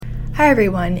Hi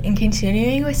everyone, in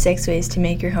continuing with 6 ways to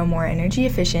make your home more energy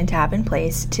efficient to have in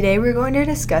place, today we're going to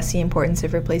discuss the importance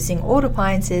of replacing old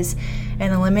appliances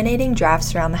and eliminating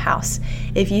drafts around the house.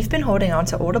 If you've been holding on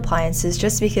to old appliances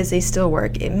just because they still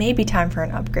work, it may be time for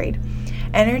an upgrade.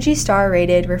 Energy Star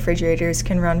rated refrigerators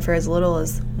can run for as little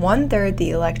as 1/3 the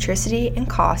electricity and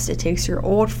cost it takes your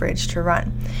old fridge to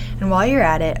run. And while you're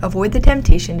at it, avoid the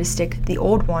temptation to stick the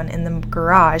old one in the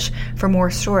garage for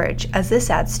more storage, as this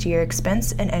adds to your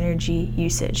expense and energy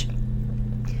usage.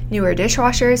 Newer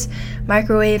dishwashers,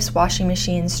 microwaves, washing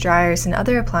machines, dryers, and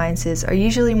other appliances are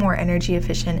usually more energy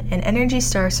efficient, and Energy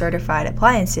Star certified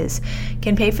appliances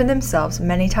can pay for themselves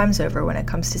many times over when it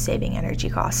comes to saving energy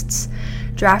costs.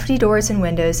 Drafty doors and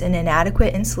windows and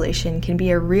inadequate insulation can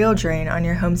be a real drain on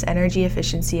your home's energy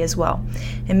efficiency as well.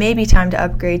 It may be time to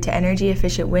upgrade to energy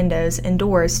efficient windows and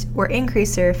doors or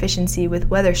increase their efficiency with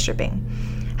weather stripping.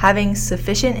 Having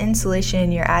sufficient insulation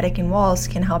in your attic and walls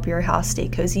can help your house stay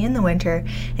cozy in the winter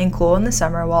and cool in the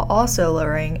summer while also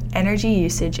lowering energy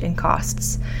usage and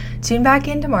costs. Tune back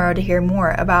in tomorrow to hear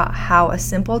more about how a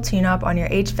simple tune-up on your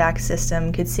HVAC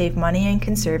system could save money and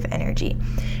conserve energy.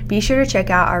 Be sure to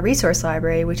check out our resource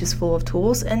library, which is full of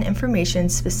tools and information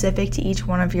specific to each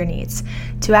one of your needs.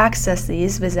 To access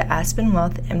these, visit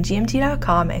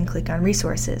aspenwealthmgmt.com and click on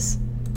resources.